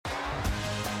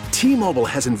T-Mobile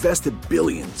has invested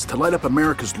billions to light up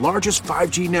America's largest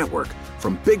 5G network,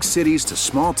 from big cities to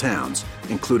small towns,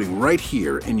 including right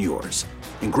here in yours.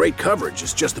 And great coverage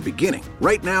is just the beginning.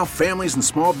 Right now, families and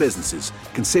small businesses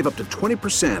can save up to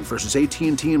 20% versus AT&T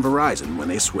and Verizon when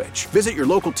they switch. Visit your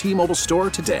local T-Mobile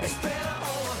store today.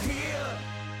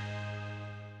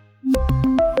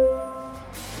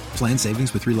 Plan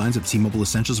savings with 3 lines of T-Mobile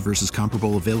Essentials versus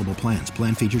comparable available plans.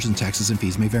 Plan features and taxes and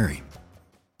fees may vary.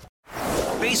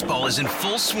 Baseball is in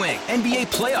full swing. NBA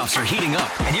playoffs are heating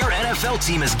up, and your NFL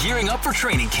team is gearing up for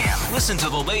training camp. Listen to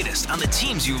the latest on the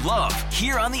teams you love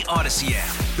here on the Odyssey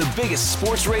app. The biggest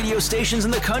sports radio stations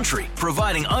in the country,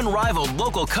 providing unrivaled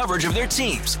local coverage of their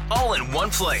teams, all in one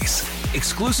place.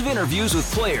 Exclusive interviews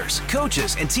with players,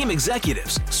 coaches, and team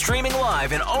executives, streaming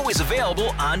live and always available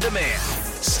on demand.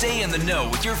 Stay in the know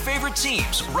with your favorite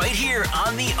teams right here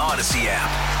on the Odyssey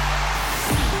app.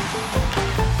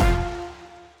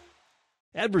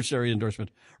 Adversary endorsement.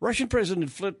 Russian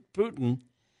President Putin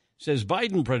says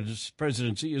Biden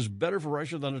presidency is better for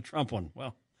Russia than a Trump one.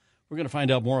 Well, we're going to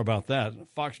find out more about that.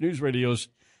 Fox News Radio's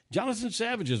Jonathan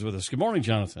Savage is with us. Good morning,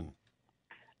 Jonathan.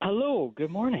 Hello.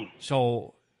 Good morning.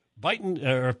 So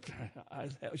Putin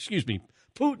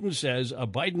says a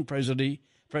Biden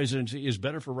presidency is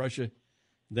better for Russia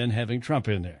than having Trump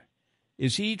in there.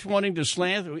 Is he wanting to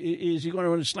slant? Is he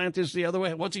going to slant this the other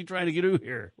way? What's he trying to do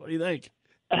here? What do you think?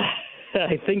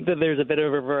 I think that there's a bit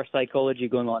of reverse psychology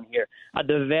going on here. At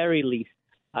the very least,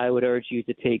 I would urge you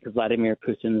to take Vladimir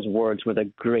Putin's words with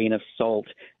a grain of salt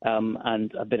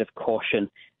and a bit of caution.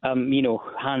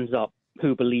 Hands up,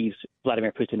 who believes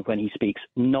Vladimir Putin when he speaks?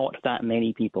 Not that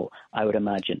many people, I would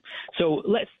imagine. So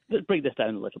let's break this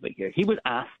down a little bit here. He was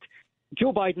asked,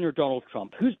 Joe Biden or Donald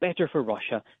Trump, who's better for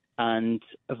Russia? And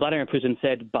Vladimir Putin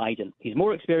said Biden. He's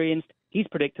more experienced, he's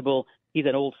predictable, he's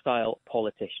an old-style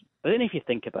politician. But then if you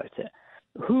think about it,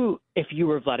 who, if you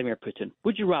were Vladimir Putin,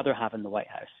 would you rather have in the White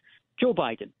House? Joe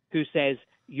Biden, who says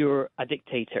you're a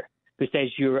dictator, who says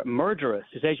you're murderous,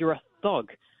 who says you're a thug,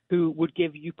 who would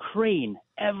give Ukraine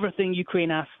everything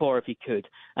Ukraine asked for if he could,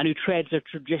 and who treads a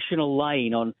traditional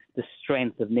line on the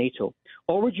strength of NATO?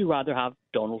 Or would you rather have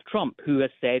Donald Trump, who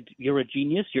has said you're a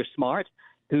genius, you're smart,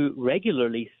 who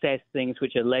regularly says things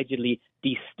which allegedly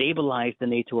destabilize the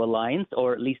NATO alliance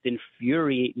or at least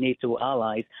infuriate NATO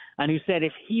allies, and who said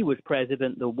if he was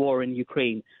president, the war in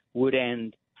Ukraine would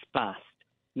end fast.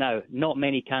 Now, not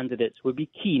many candidates would be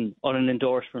keen on an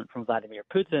endorsement from Vladimir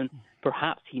Putin.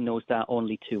 Perhaps he knows that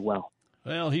only too well.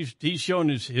 Well, he's shown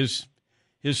his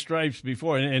stripes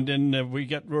before, and then we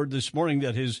got word this morning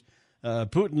that his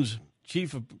Putin's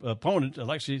chief opponent,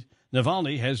 Alexei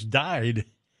Navalny, has died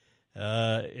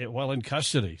while in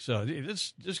custody. So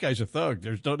this guy's a thug.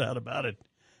 There's no doubt about it.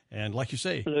 And like you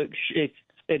say, look,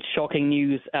 it's shocking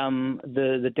news.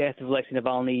 The death of Alexei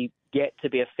Navalny yet to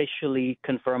be officially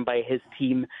confirmed by his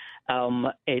team.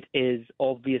 It is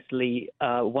obviously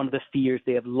one of the fears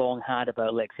they have long had about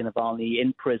Alexei Navalny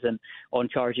in prison on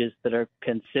charges that are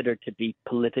considered to be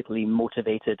politically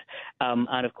motivated.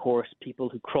 And of course, people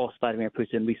who crossed Vladimir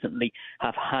Putin recently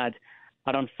have had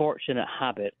an unfortunate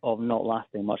habit of not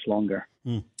lasting much longer.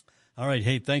 All right.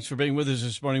 Hey, thanks for being with us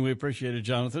this morning. We appreciate it,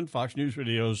 Jonathan. Fox News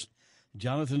Radio's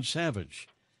Jonathan Savage,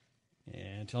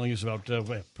 and telling us about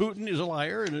Putin is a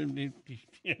liar and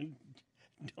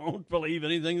don't believe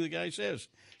anything the guy says.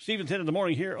 Stephen 10 in the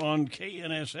morning here on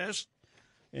KNSS.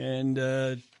 And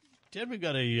Ted, we've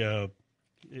got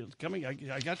coming.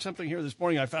 I got something here this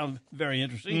morning I found very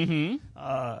interesting.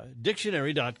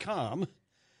 Dictionary.com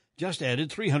just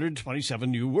added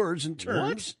 327 new words and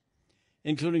terms,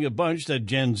 including a bunch that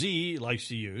Gen Z likes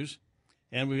to use.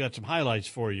 And we've got some highlights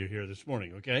for you here this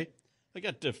morning, okay? I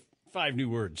got 5 new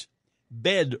words.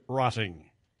 Bed rotting.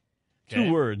 Okay.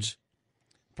 2 words.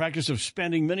 Practice of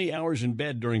spending many hours in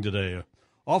bed during the day,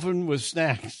 often with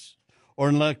snacks or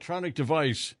an electronic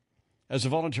device as a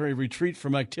voluntary retreat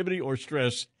from activity or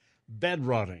stress. Bed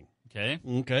rotting.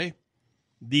 Okay.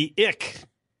 The ick.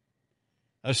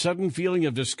 A sudden feeling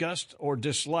of disgust or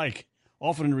dislike,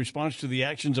 often in response to the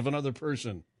actions of another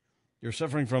person. You're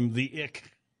suffering from the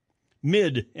ick.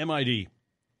 Mid, M-I-D.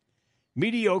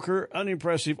 Mediocre,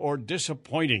 unimpressive, or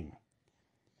disappointing.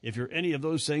 If you're any of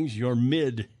those things, you're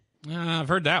mid. I've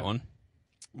heard that one.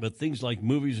 But things like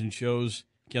movies and shows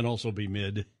can also be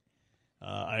mid.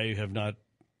 I have not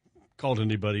called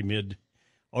anybody mid.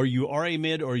 Or you are a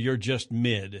mid, or you're just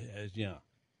mid.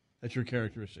 That's your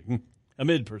characteristic. A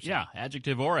mid person. Yeah,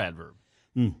 adjective or adverb.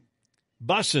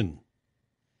 Bussin'.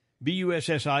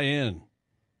 B-U-S-S-I-N.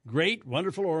 Great,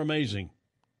 wonderful, or amazing.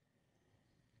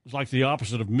 It's like the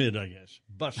opposite of mid, I guess.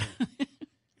 Bussin'.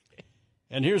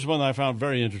 And here's one I found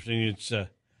very interesting. It's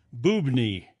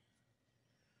boobney.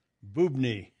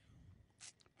 Boobney.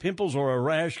 Pimples or a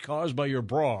rash caused by your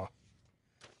bra.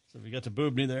 So we got the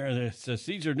boobney there. And it says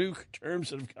these are new terms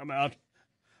that have come out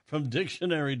from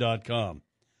dictionary.com.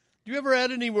 Do you ever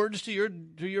add any words to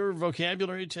your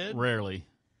vocabulary, Ted? Rarely.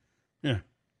 Yeah.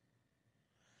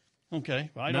 Okay.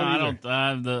 I don't.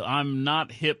 I'm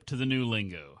not hip to the new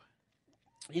lingo.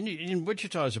 In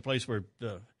Wichita is a place where,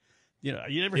 you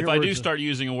never hear If I do words start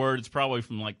using a word, it's probably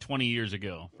from like 20 years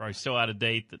ago. Probably so out of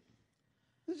date that.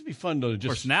 This would be fun to just. Of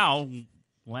course, now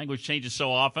language changes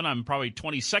so often. I'm probably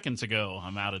 20 seconds ago.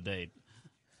 I'm out of date.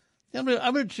 I'm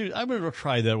gonna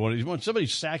try that one. When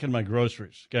somebody's sacking my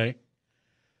groceries, okay,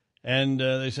 and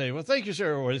they say, "Well, thank you,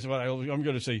 sir." Or I'm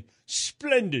going to say,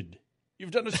 "Splendid!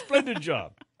 You've done a splendid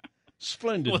job."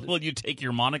 Splendid. Will you take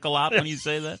your monocle out when you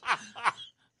say that?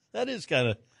 That is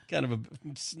kind of a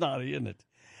snotty, isn't it?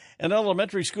 An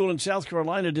elementary school in South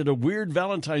Carolina did a weird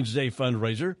Valentine's Day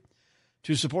fundraiser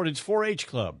to support its 4-H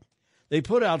club. They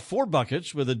put out 4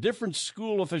 buckets with a different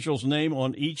school official's name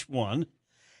on each one,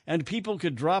 and people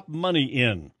could drop money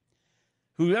in.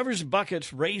 Whoever's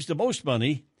buckets raised the most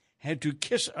money had to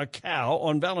kiss a cow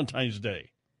on Valentine's Day.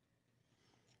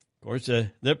 Of course,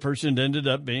 that person ended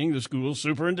up being the school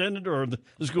superintendent or the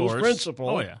school's principal.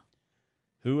 Oh, yeah.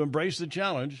 Who embraced the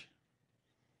challenge.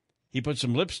 He put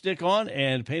some lipstick on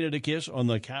and painted a kiss on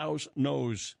the cow's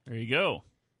nose. There you go.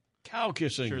 Cow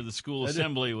kissing. I'm sure the school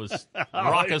assembly was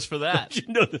raucous for that.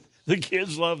 The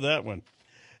kids love that one.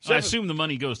 I assume the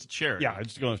money goes to charity. Yeah,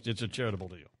 it's a charitable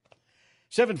deal.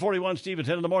 7:41, Steve at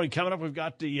 10 in the morning. Coming up, we've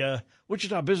got the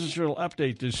Wichita Business Journal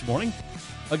update this morning.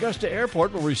 Augusta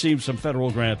Airport will receive some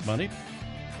federal grant money.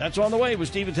 That's on the way with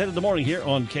Steve at 10 in the morning here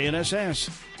on KNSS.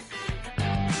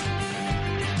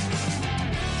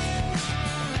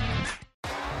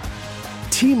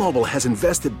 T-Mobile has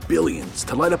invested billions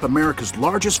to light up America's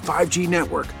largest 5G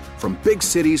network, from big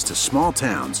cities to small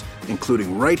towns,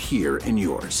 including right here in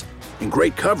yours. And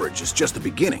great coverage is just the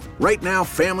beginning. Right now,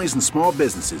 families and small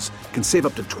businesses can save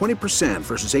up to 20%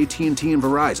 versus AT&T and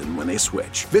Verizon when they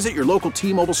switch. Visit your local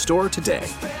T-Mobile store today.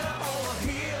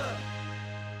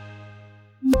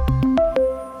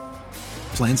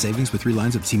 Plan savings with 3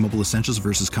 lines of T-Mobile Essentials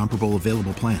versus comparable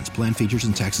available plans. Plan features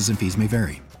and taxes and fees may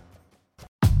vary.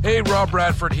 Hey, Rob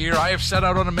Bradford here. I have set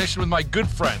out on a mission with my good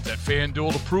friends at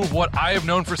FanDuel to prove what I have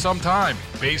known for some time.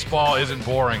 Baseball isn't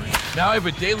boring. Now I have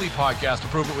a daily podcast to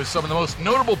prove it with some of the most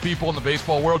notable people in the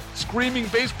baseball world, screaming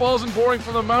baseball isn't boring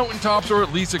from the mountaintops, or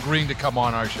at least agreeing to come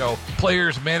on our show.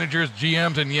 Players, managers,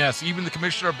 GMs, and yes, even the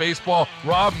commissioner of baseball,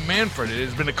 Rob Manfred. It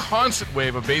has been a constant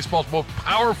wave of baseball's most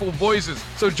powerful voices.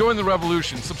 So join the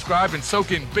revolution. Subscribe and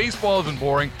soak in Baseball Isn't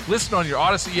Boring. Listen on your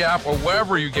Odyssey app or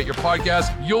wherever you get your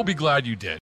podcasts. You'll be glad you did.